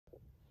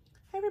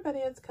Hi everybody,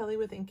 it's Kelly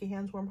with Inky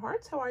Hands Warm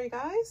Hearts. How are you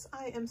guys?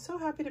 I am so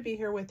happy to be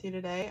here with you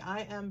today.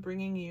 I am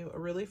bringing you a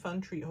really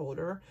fun treat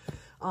holder.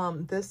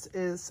 This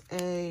is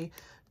a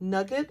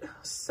nugget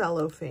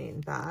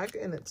cellophane bag,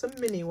 and it's a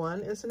mini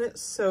one. Isn't it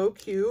so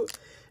cute?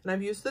 And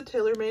I've used the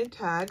tailor-made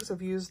tags.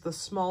 I've used the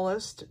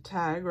smallest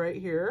tag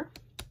right here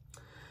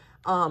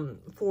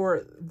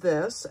for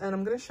this, and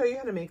I'm going to show you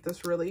how to make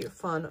this really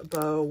fun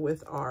bow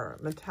with our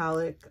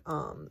metallic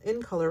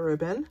in color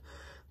ribbon,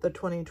 the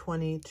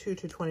 2022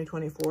 to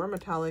 2024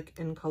 metallic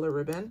in color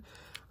ribbon.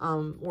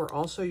 We're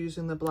also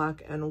using the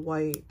black and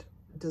white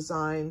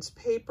designs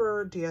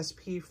paper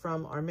DSP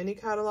from our mini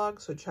catalog,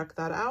 so check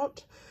that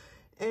out.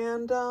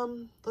 And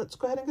let's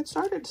go ahead and get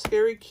started.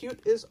 Scary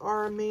Cute is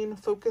our main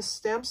focus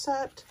stamp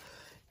set,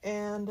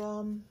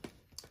 and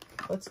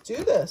let's do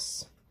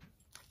this.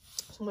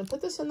 So I'm going to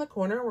put this in the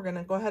corner. We're going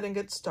to go ahead and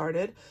get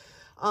started.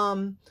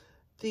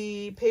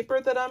 The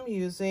paper that I'm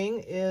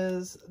using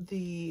is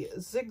the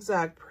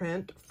zigzag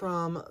print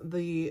from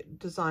the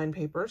design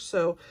paper.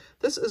 So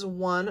this is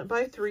 1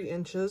 by 3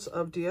 inches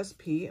of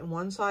DSP, and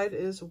one side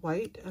is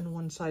white and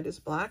one side is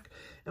black,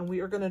 and we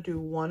are going to do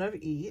one of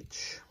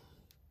each.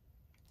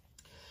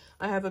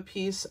 I have a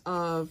piece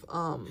of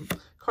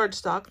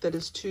cardstock that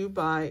is 2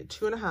 by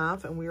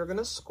 2.5, and we are going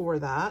to score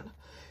that.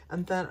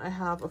 And then I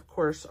have, of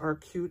course, our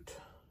cute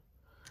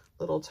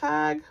little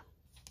tag.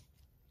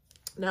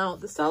 Now,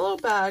 the cello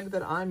bag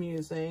that I'm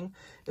using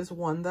is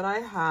one that I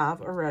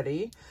have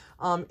already.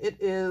 It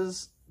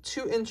is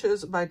 2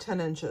 inches by 10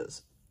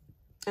 inches.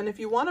 And if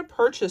you want to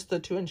purchase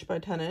the 2 inch by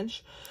 10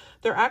 inch,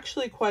 they're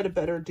actually quite a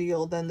better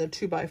deal than the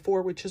 2 by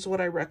 4, which is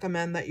what I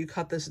recommend that you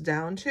cut this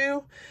down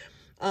to.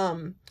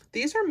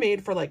 These are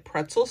made for like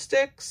pretzel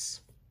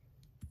sticks,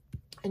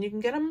 and you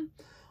can get them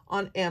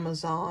on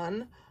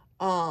Amazon.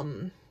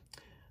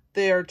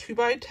 They are 2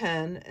 by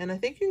 10, and I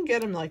think you can get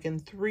them like in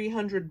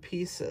 300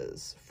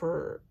 pieces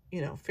for,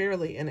 you know,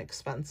 fairly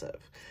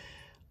inexpensive.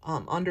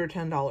 Under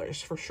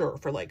 $10 for sure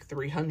for like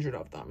 300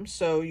 of them.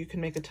 So you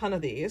can make a ton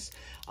of these.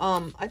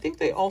 I think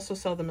they also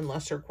sell them in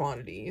lesser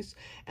quantities.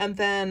 And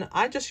then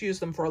I just use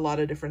them for a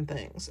lot of different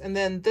things. And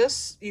then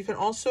this, you can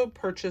also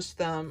purchase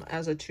them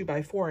as a 2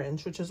 by 4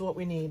 inch, which is what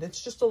we need.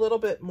 It's just a little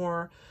bit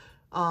more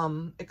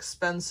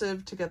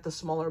expensive to get the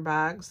smaller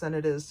bags than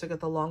it is to get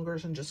the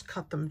longers and just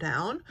cut them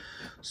down.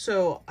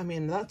 So I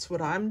mean, that's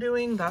what I'm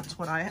doing. That's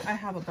what I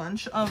have a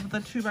bunch of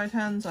the 2 by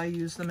 10s. I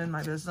use them in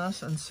my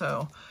business, and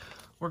so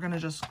we're gonna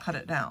just cut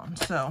it down.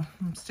 So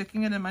I'm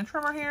sticking it in my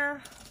trimmer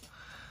here.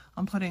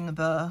 I'm putting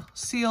the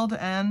sealed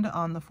end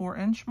on the 4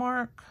 inch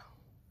mark,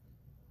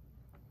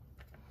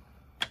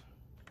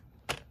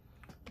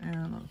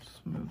 and let's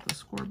move the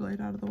score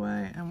blade out of the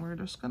way, and we're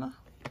just gonna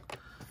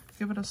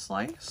give it a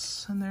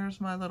slice. And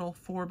there's my little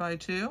 4 by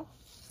 2.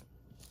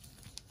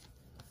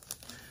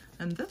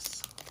 And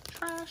this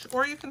trash,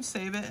 or you can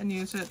save it and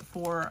use it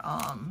for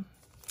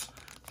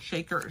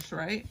shakers,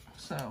 right?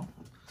 So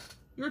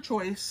your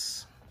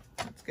choice.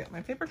 Let's get my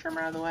paper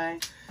trimmer out of the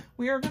way.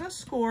 We are going to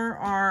score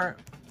our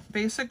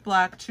basic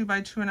black 2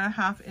 by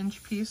 2.5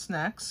 inch piece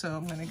next. So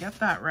I'm going to get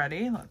that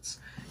ready. Let's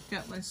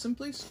get my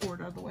Simply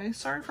Scored out of the way.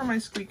 Sorry for my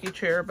squeaky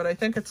chair, but I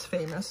think it's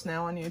famous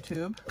now on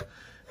YouTube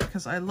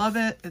because I love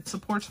it. It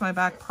supports my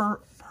back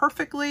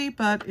perfectly,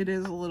 but it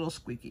is a little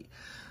squeaky.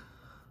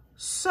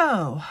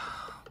 So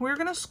we're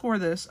going to score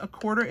this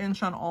 1/4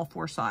 inch on all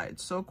 4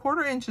 sides. So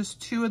 1/4 inch is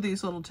 2 of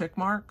these little tick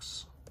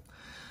marks.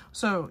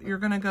 So you're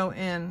going to go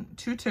in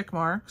 2 tick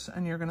marks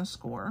and you're going to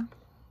score.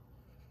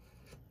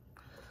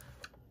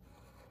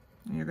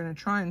 And you're going to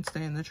try and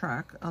stay in the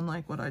track,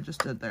 unlike what I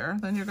just did there.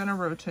 Then you're going to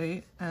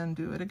rotate and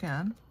do it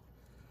again.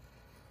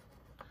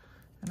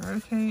 And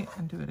rotate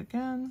and do it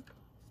again.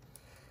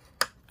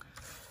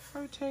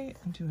 Rotate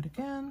and do it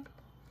again.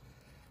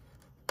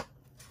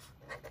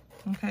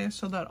 Okay,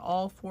 so that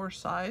all 4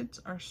 sides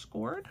are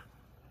scored.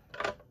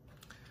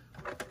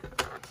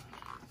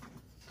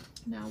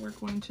 Now we're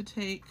going to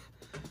take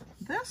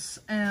this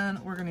and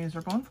we're going to use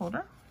our bone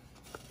folder.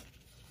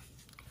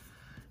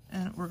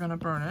 And we're going to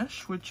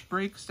burnish, which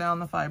breaks down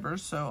the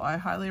fibers. So I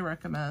highly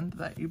recommend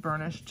that you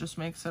burnish. Just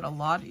makes it a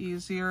lot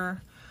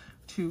easier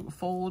to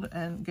fold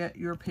and get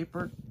your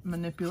paper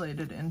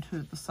manipulated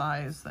into the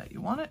size that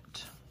you want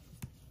it.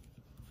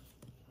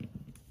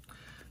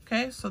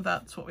 Okay, so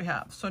that's what we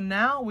have. So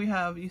now we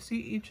have, you see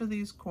each of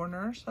these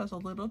corners has a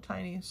little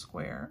tiny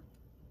square.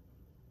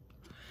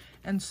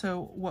 And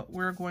so what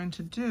we're going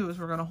to do is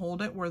we're going to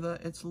hold it where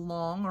it's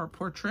long or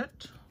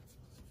portrait.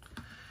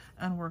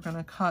 And we're going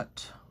to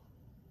cut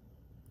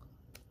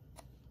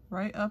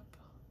right up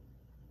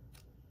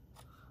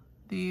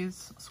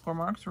these score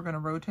marks. We're going to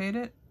rotate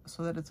it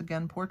so that it's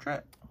again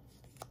portrait.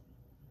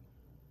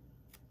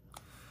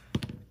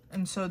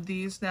 And so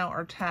these now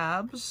are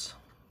tabs.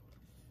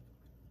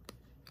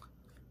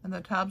 And the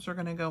tabs are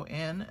going to go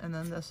in, and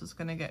then this is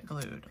going to get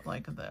glued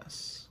like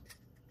this.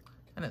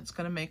 And it's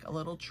going to make a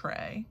little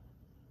tray.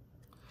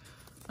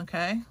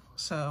 Okay,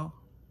 so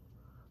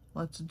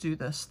let's do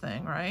this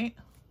thing, right?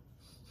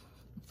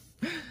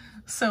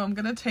 So I'm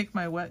going to take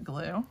my wet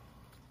glue,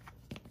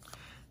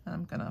 and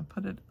I'm going to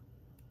put it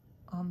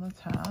on the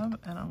tab,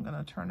 and I'm going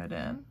to turn it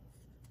in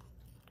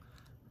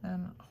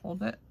and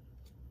hold it.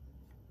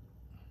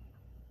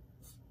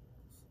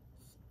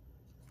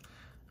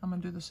 I'm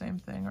going to do the same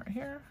thing right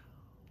here.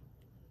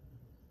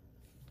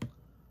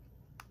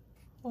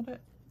 Hold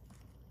it.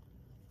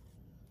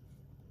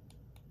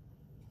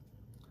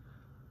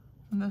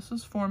 And this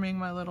is forming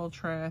my little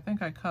tray. I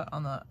think I cut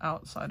on the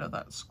outside of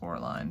that score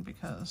line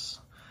because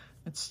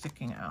it's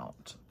sticking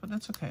out, but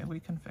it's okay, we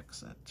can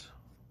fix it.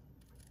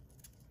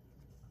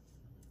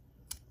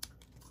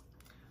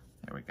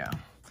 There we go.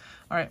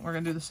 All right, we're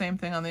gonna do the same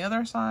thing on the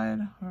other side.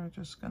 We're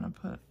just gonna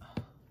put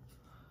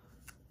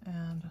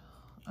and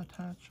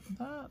attach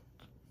that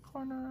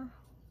corner,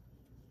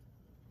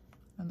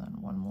 and then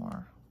one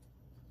more.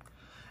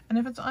 And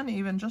if it's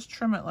uneven, just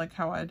trim it like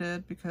how I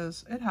did,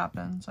 because it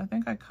happens. I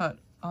think I cut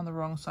on the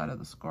wrong side of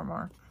the score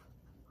mark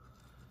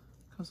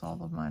because all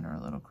of mine are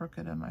a little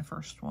crooked, and my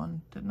first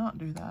one did not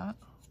do that.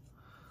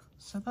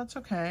 So that's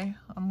okay.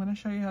 I'm going to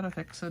show you how to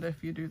fix it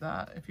if you do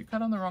that. If you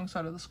cut on the wrong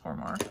side of the score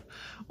mark,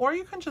 or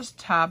you can just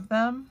tab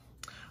them.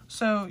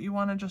 So you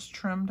want to just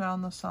trim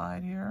down the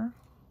side here,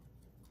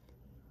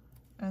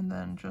 and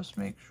then just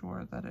make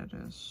sure that it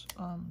is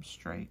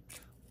straight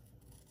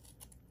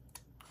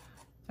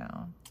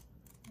down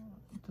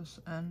this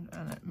end,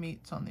 and it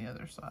meets on the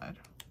other side.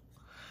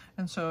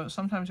 And so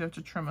sometimes you have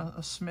to trim a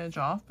smidge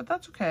off, but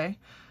that's okay.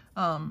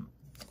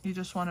 You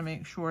just want to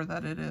make sure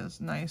that it is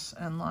nice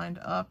and lined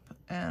up,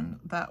 and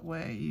that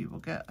way you will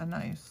get a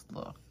nice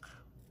look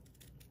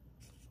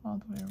all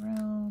the way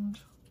around.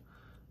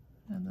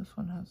 And this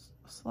one has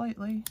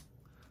slightly.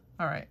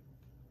 All right,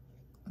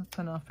 that's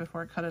enough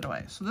before I cut it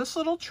away. So this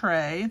little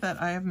tray that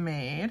I have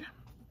made,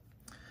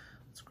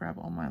 let's grab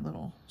all my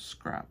little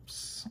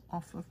scraps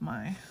off of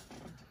my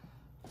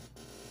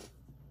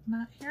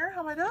mat here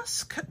on my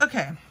desk.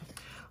 Okay,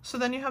 so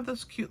then you have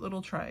this cute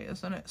little tray.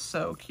 Isn't it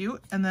so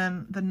cute? And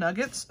then the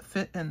nuggets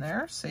fit in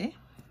there, see?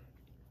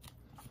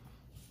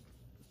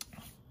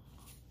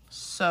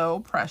 So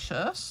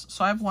precious.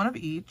 So I have one of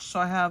each. So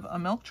I have a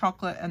milk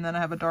chocolate, and then I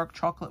have a dark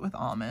chocolate with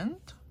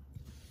almond.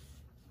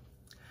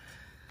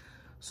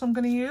 So I'm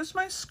going to use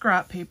my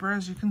scrap paper.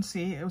 As you can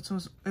see, it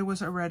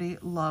was already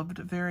loved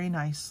very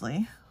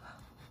nicely.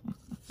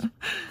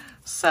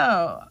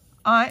 So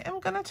I am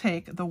going to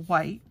take the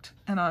white,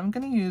 and I'm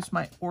going to use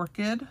my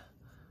Orchid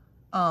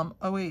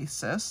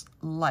Oasis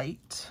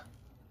Light.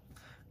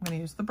 I'm going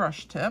to use the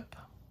brush tip,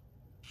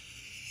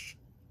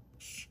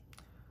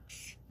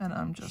 and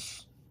I'm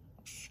just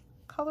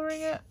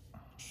coloring it,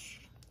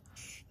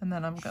 and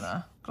then I'm going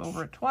to go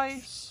over it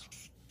twice,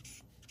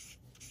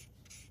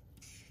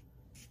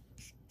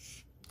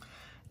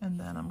 and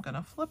then I'm going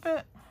to flip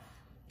it,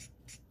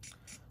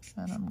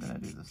 and I'm going to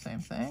do the same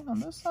thing on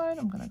this side.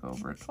 I'm going to go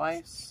over it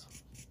twice,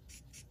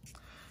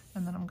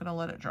 and then I'm going to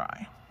let it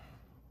dry.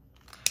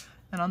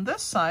 And on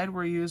this side,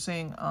 we're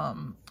using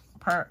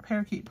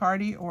Parakeet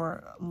Party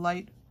or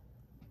light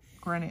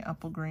Granny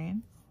Apple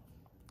Green.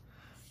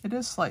 It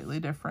is slightly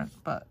different,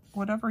 but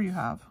whatever you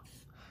have.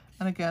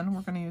 And again,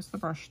 we're going to use the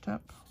brush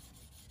tip.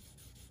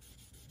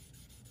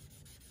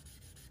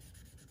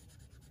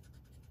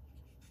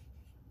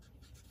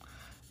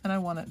 And I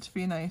want it to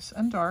be nice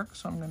and dark,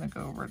 so I'm going to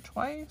go over it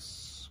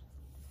twice.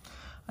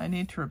 I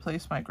need to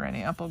replace my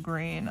Granny Apple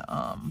Green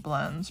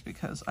blends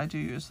because I do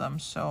use them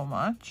so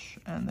much,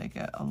 and they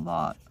get a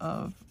lot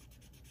of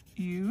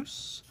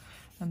use,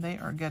 and they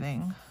are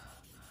getting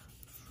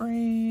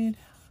frayed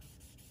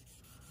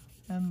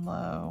and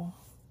low.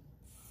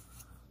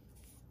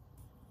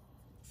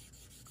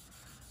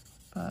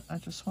 But I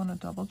just want to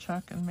double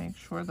check and make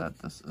sure that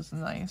this is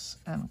nice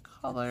and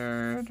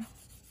colored,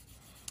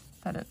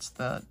 that it's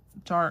the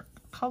dark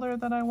color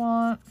that I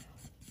want,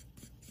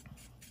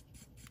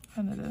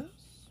 and it is.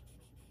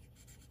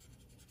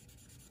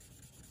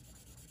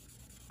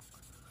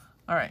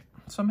 All right,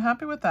 so I'm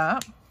happy with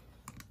that.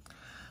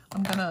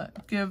 I'm gonna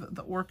give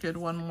the orchid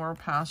one more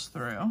pass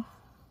through.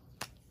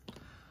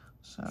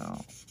 So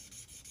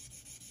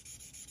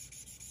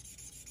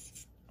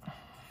I'm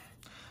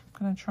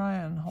gonna try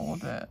and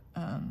hold it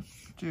and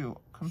do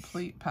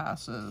complete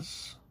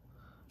passes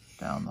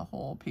down the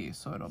whole piece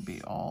so it'll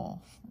be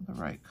all the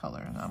right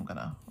color. And I'm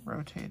gonna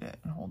rotate it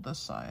and hold this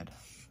side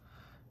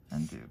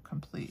and do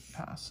complete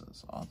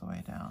passes all the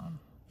way down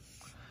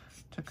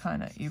to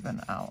kind of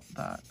even out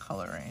that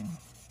coloring.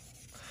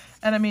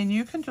 And I mean,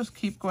 you can just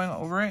keep going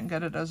over it and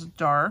get it as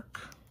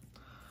dark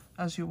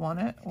as you want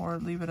it, or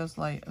leave it as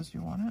light as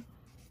you want it.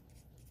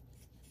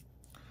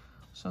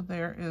 So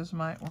there is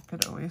my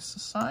Orchid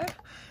Oasis side.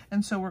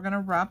 And so we're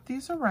gonna wrap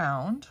these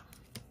around.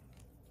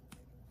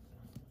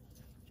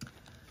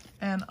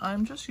 And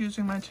I'm just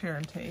using my tear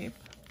and tape.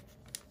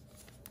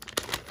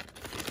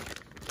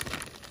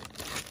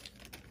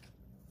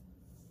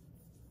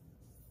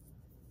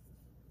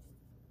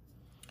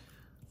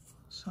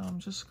 So I'm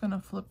just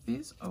gonna flip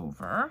these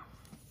over,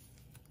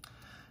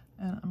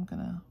 and I'm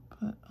gonna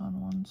put on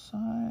one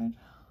side.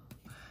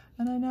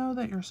 And I know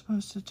that you're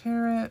supposed to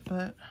tear it,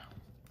 but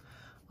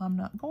I'm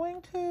not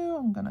going to.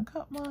 I'm gonna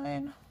cut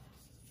mine.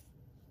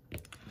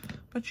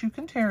 But you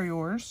can tear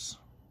yours.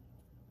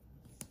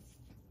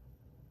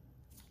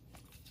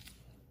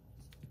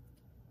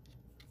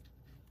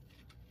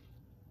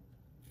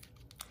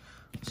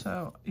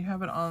 So you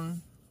have it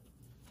on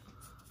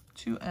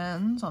two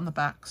ends on the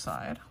back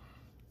side.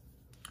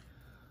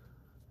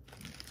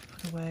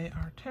 Put away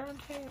our tear and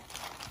tape.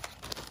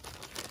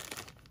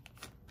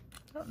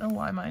 I don't know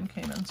why mine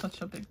came in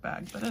such a big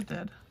bag, but it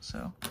did.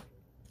 So,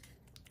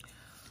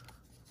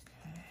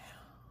 okay,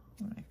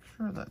 make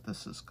sure that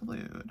this is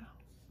glued.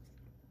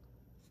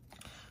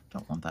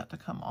 Don't want that to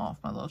come off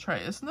my little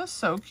tray. Isn't this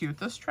so cute,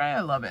 this tray?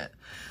 I love it.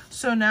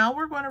 So now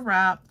we're going to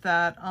wrap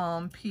that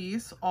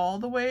piece all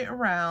the way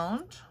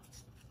around.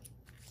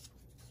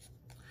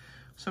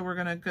 So we're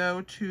going to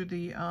go to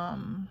the,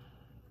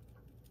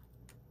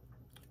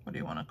 what do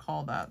you want to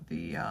call that?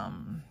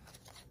 The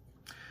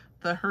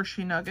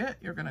Hershey nugget.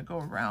 You're going to go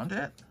around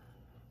it.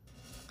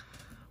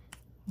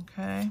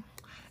 Okay.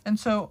 And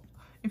so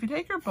if you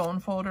take your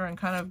bone folder and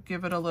kind of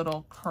give it a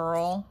little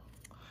curl,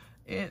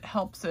 it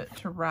helps it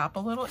to wrap a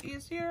little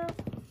easier.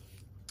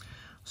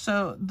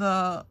 So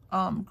the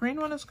green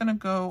one is going to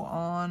go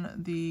on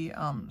the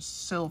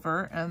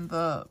silver, and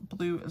the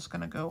blue is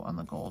going to go on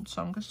the gold.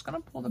 So I'm just going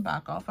to pull the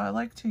back off. I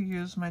like to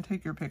use my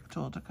take your pick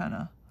tool to kind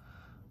of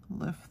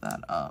lift that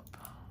up.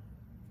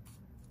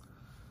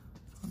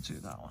 I'll do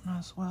that one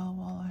as well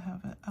while I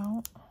have it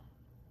out.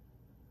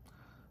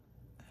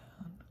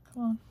 And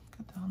come on,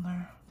 get down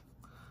there.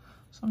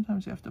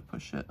 Sometimes you have to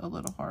push it a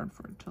little hard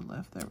for it to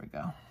lift. There we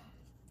go.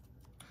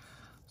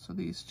 So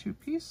these two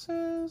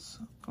pieces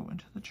go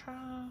into the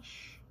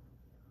trash.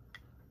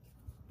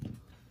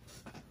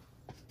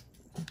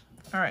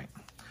 All right,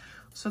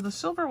 so the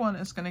silver one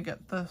is gonna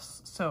get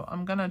this. So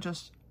I'm gonna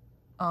just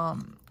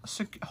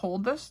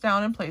hold this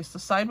down in place, the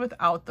side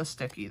without the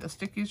sticky. The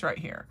sticky's right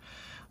here.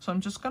 So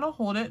I'm just gonna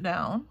hold it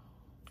down,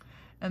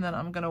 and then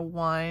I'm gonna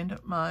wind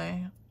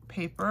my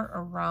paper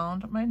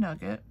around my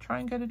nugget, try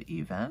and get it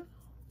even.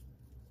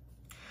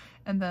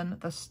 And then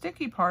the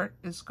sticky part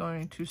is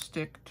going to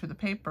stick to the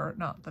paper,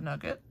 not the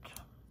nugget.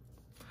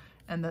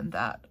 And then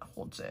that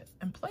holds it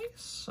in place.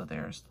 So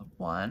there's the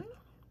one.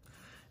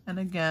 And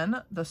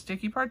again, the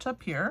sticky part's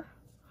up here.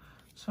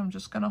 So I'm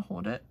just gonna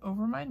hold it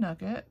over my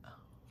nugget.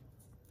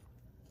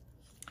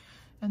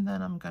 And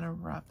then I'm gonna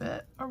wrap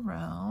it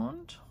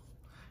around.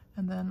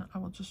 And then I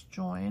will just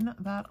join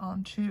that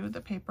onto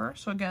the paper.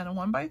 So again, a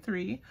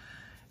 1x3.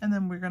 And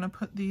then we're gonna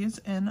put these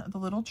in the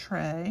little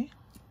tray.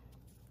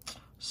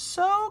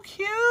 So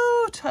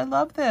cute! I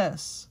love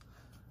this.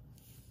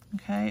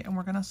 Okay, and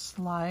we're gonna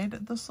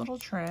slide this little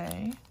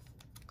tray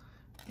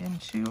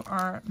into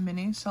our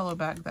mini cello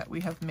bag that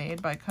we have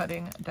made by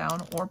cutting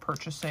down or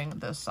purchasing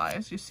this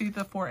size. You see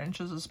the 4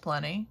 inches is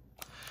plenty,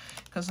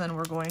 because then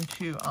we're going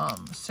to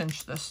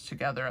cinch this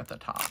together at the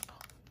top.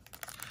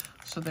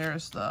 So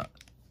there's the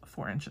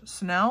 4 inches.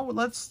 So now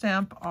let's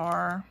stamp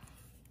our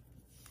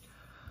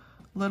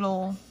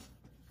little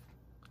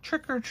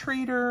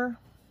trick-or-treater.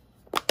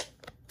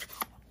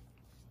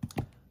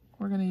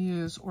 We're going to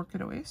use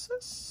Orchid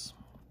Oasis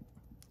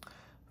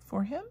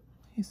for him.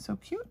 He's so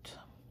cute.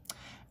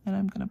 And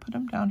I'm going to put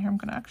him down here. I'm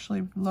going to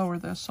actually lower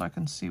this so I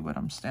can see what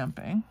I'm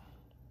stamping.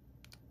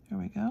 Here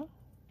we go.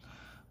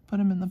 Put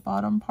him in the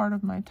bottom part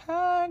of my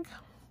tag.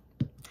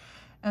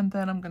 And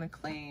then I'm going to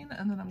clean,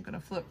 and then I'm going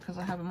to flip because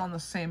I have him on the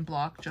same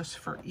block just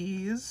for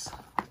ease.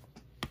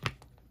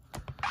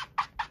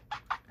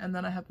 And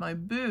then I have my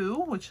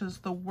boo, which is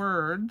the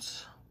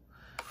words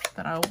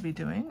that I will be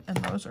doing. And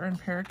those are in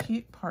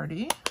Parakeet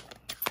Party.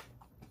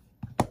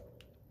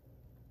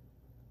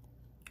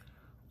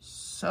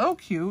 So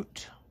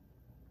cute.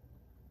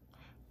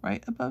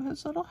 Right above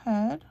his little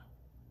head.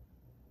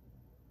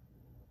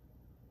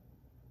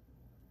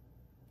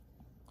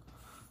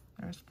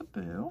 There's the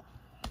boo.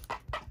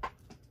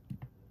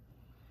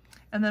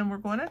 And then we're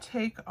going to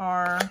take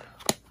our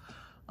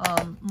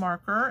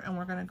marker and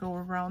we're going to go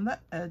around the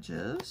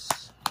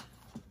edges.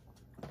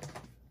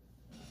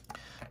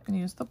 I'm going to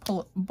use the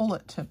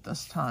bullet tip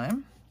this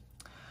time.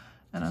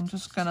 And I'm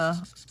just going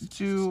to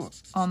do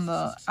on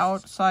the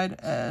outside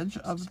edge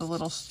of the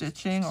little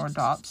stitching or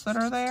dots that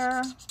are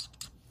there.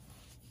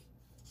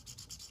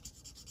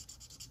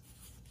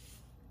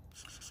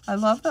 I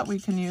love that we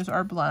can use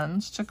our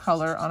blends to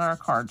color on our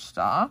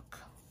cardstock.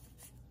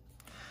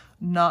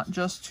 Not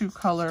just to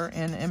color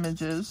in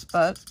images,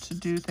 but to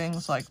do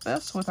things like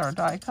this with our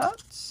die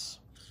cuts.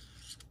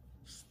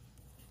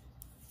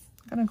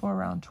 I'm going to go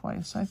around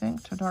twice, I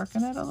think, to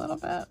darken it a little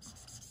bit.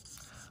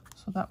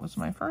 So that was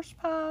my first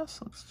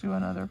pass. Let's do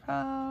another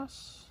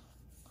pass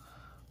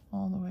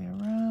all the way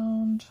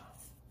around.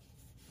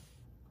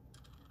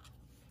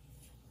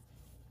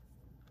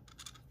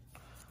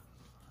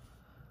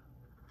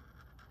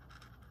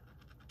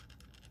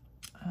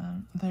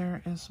 And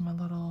there is my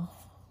little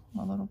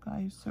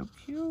guy. He's so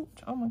cute.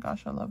 Oh my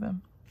gosh, I love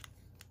him.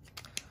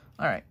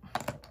 All right.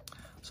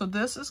 So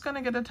this is going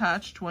to get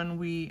attached when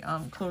we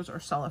close our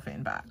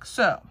cellophane bag.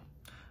 So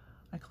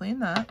I clean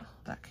that.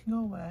 That can go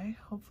away.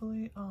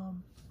 Hopefully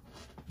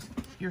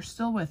you're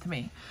still with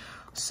me.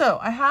 So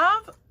I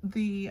have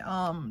the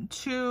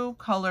 2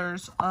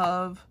 colors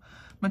of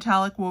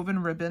metallic woven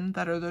ribbon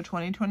that are the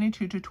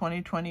 2022 to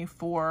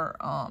 2024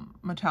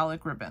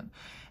 metallic ribbon.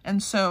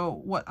 And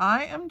so what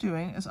I am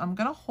doing is I'm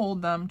going to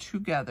hold them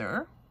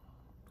together,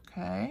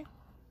 okay?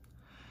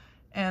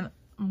 And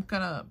I'm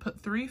going to put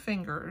 3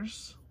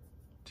 fingers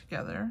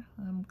together.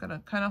 I'm going to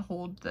kind of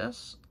hold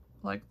this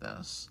like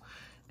this.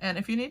 And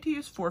if you need to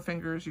use 4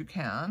 fingers, you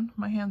can.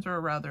 My hands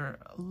are rather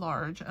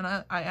large, and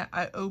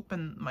I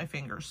open my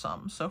fingers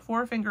some. So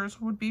 4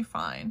 fingers would be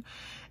fine.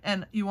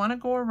 And you want to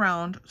go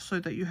around so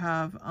that you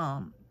have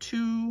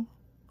 2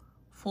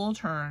 full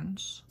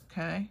turns,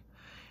 okay?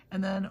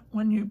 And then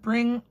when you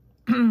bring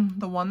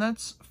the one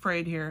that's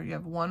frayed here, you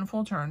have 1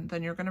 full turn.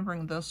 Then you're going to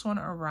bring this one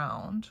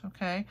around,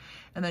 okay?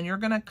 And then you're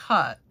going to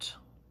cut.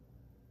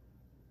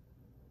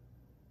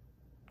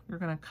 You're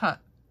going to cut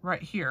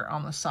right here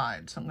on the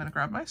side. So I'm going to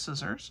grab my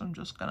scissors. I'm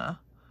just going to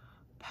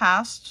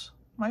pass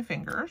my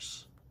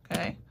fingers,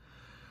 okay?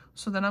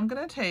 So then I'm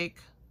going to take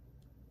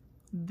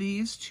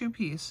these 2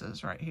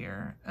 pieces right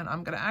here, and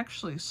I'm going to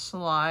actually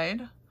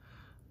slide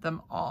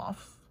them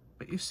off.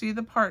 But you see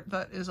the part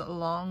that is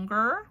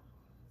longer?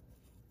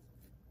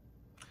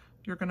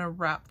 You're going to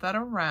wrap that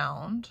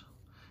around,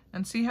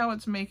 and see how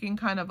it's making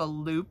kind of a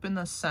loop in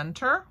the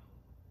center?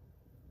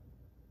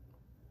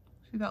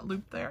 See that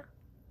loop there?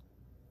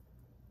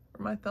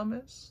 Where my thumb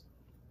is?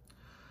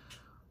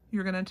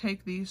 You're going to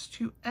take these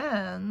 2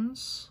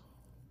 ends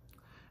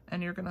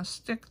and you're going to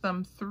stick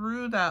them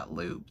through that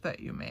loop that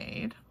you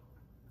made.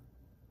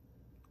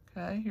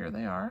 Okay, here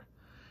they are.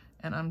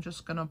 And I'm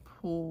just going to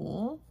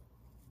pull.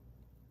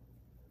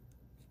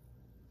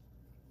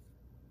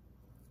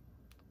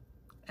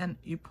 And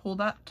you pull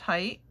that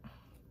tight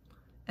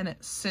and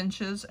it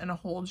cinches and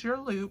holds your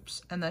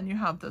loops, and then you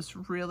have this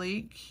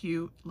really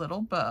cute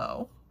little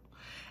bow.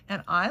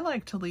 And I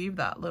like to leave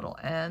that little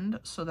end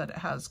so that it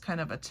has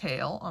kind of a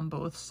tail on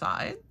both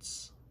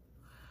sides.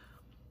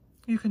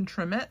 You can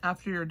trim it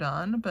after you're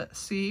done, but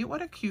see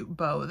what a cute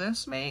bow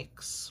this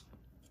makes.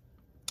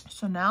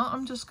 So now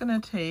I'm just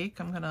gonna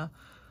I'm gonna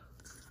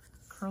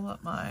curl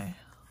up my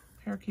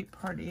parakeet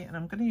party, and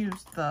I'm gonna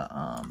use the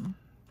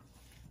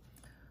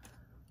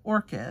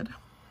orchid,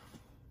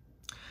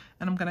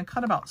 and I'm gonna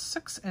cut about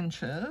 6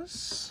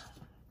 inches.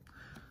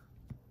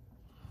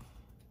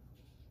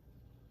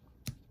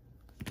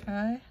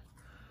 Okay,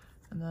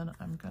 and then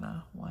I'm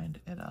gonna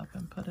wind it up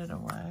and put it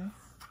away.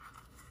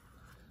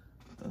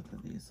 Both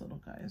of these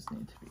little guys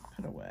need to be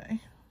put away.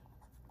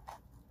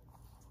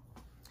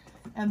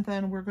 And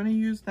then we're gonna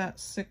use that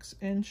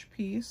 6-inch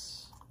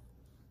piece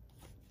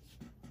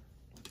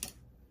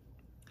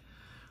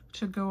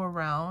to go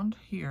around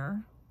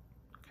here,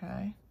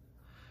 okay?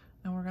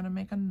 And we're gonna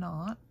make a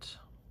knot.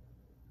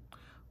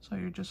 So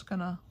you're just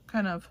gonna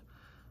kind of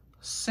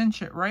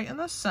cinch it right in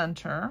the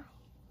center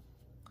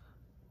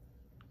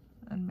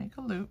and make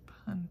a loop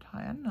and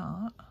tie a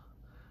knot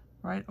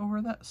right over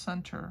that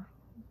center,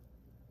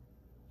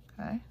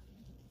 okay?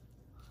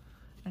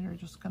 And you're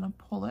just gonna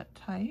pull it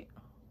tight.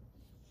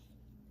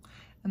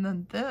 And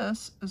then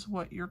this is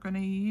what you're gonna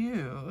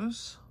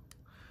use,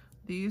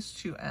 these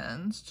 2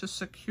 ends, to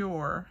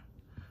secure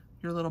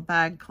your little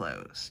bag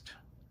closed.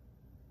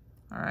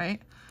 All right,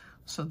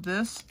 so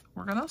this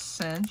we're gonna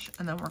cinch,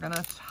 and then we're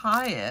gonna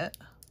tie it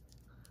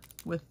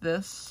with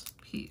this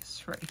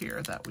piece right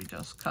here that we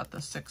just cut, the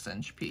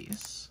 6-inch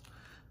piece,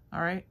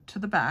 all right, to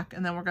the back,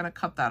 and then we're gonna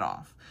cut that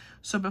off.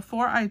 So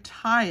before I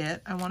tie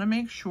it, I wanna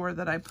make sure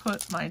that I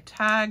put my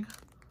tag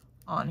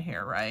on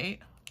here, right?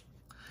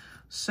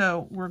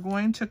 So we're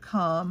going to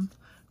come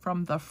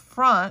from the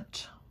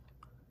front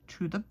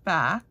to the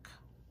back.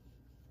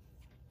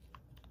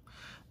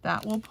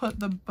 That will put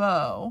the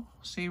bow,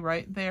 see,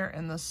 right there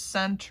in the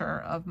center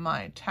of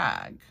my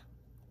tag,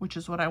 which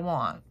is what I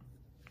want,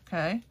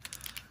 okay?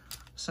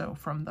 So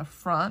from the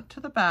front to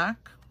the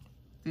back,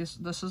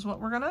 this is what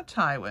we're gonna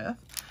tie with.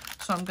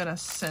 So I'm gonna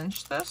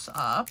cinch this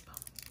up.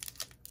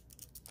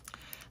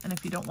 And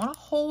if you don't wanna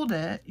hold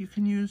it, you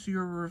can use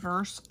your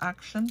reverse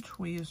action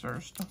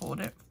tweezers to hold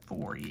it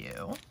for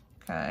you,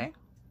 okay?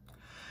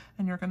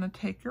 And you're gonna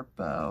take your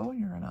bow,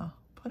 you're gonna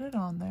put it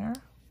on there,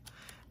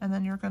 and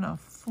then you're gonna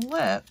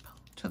flip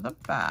to the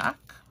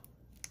back,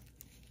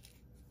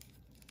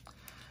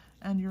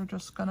 and you're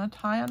just gonna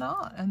tie a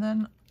knot, and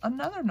then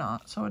another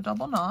knot, so a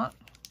double knot.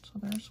 So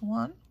there's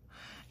one.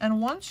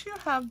 And once you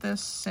have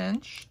this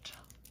cinched,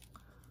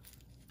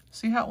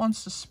 see how it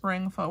wants to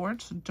spring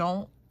forward? So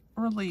don't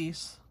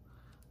release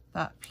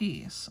that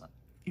piece.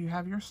 You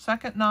have your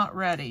second knot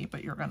ready,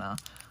 but you're gonna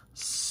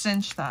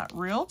cinch that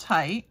real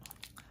tight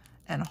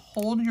and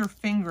hold your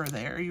finger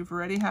there. You've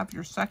already have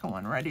your second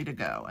one ready to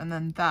go, and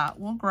then that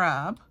will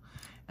grab,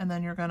 and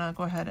then you're gonna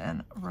go ahead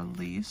and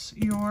release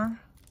your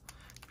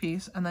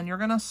piece, and then you're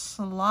gonna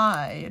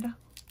slide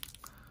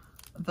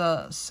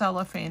the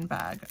cellophane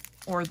bag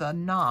or the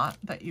knot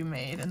that you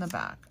made in the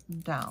back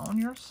down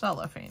your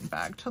cellophane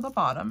bag to the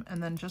bottom,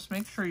 and then just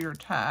make sure your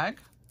tag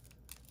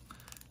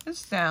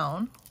is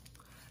down,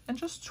 and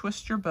just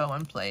twist your bow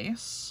in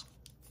place.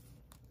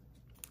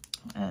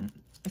 And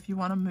If you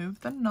want to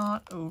move the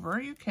knot over,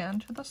 you can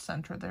to the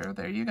center there.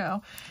 There you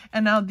go.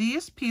 And now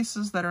these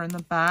pieces that are in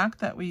the back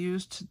that we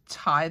use to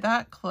tie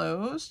that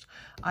closed,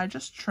 I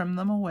just trim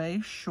them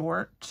away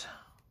short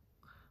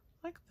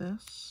like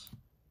this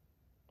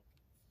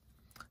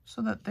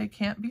so that they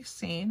can't be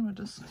seen.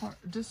 We'll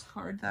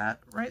discard that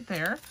right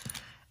there.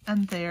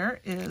 And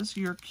there is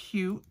your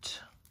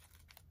cute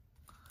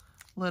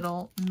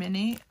little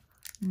mini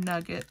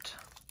nugget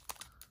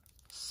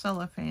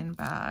cellophane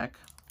bag.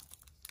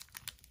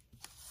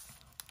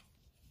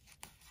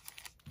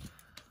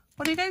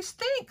 What do you guys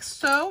think?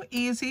 So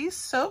easy,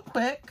 so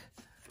quick.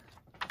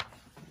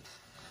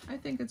 I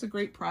think it's a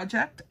great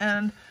project.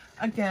 And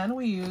again,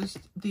 we used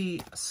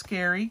the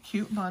Scary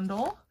Cute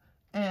bundle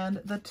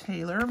and the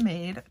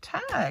tailor-made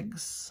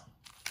tags.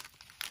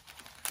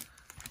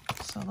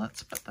 So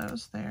let's put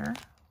those there.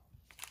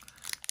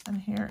 And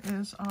here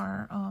is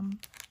our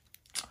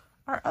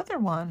other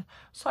one.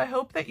 So I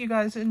hope that you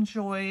guys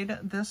enjoyed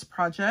this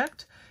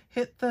project.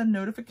 Hit the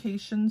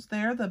notifications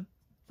there, the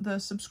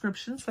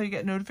subscription, so you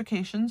get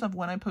notifications of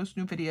when I post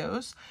new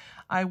videos.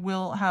 I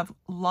will have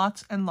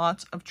lots and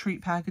lots of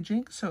treat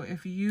packaging. So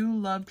if you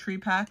love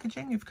treat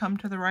packaging, you've come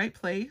to the right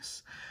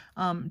place.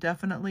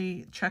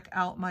 Definitely check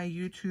out my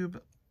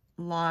YouTube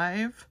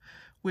live,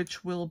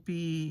 which will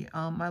be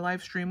my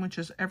live stream, which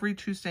is every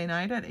Tuesday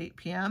night at 8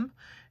 p.m.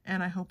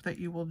 And I hope that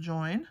you will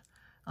join,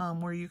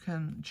 where you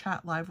can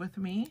chat live with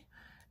me.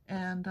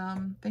 And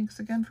thanks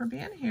again for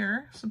being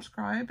here.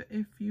 Subscribe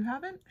if you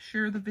haven't.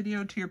 Share the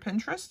video to your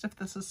Pinterest if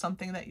this is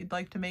something that you'd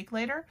like to make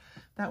later.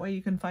 That way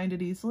you can find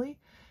it easily.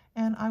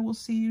 And I will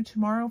see you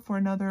tomorrow for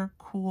another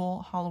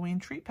cool Halloween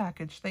treat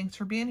package. Thanks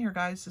for being here,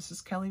 guys. This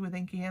is Kelly with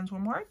Inky Hands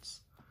Warm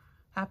Hearts.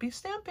 Happy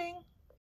stamping!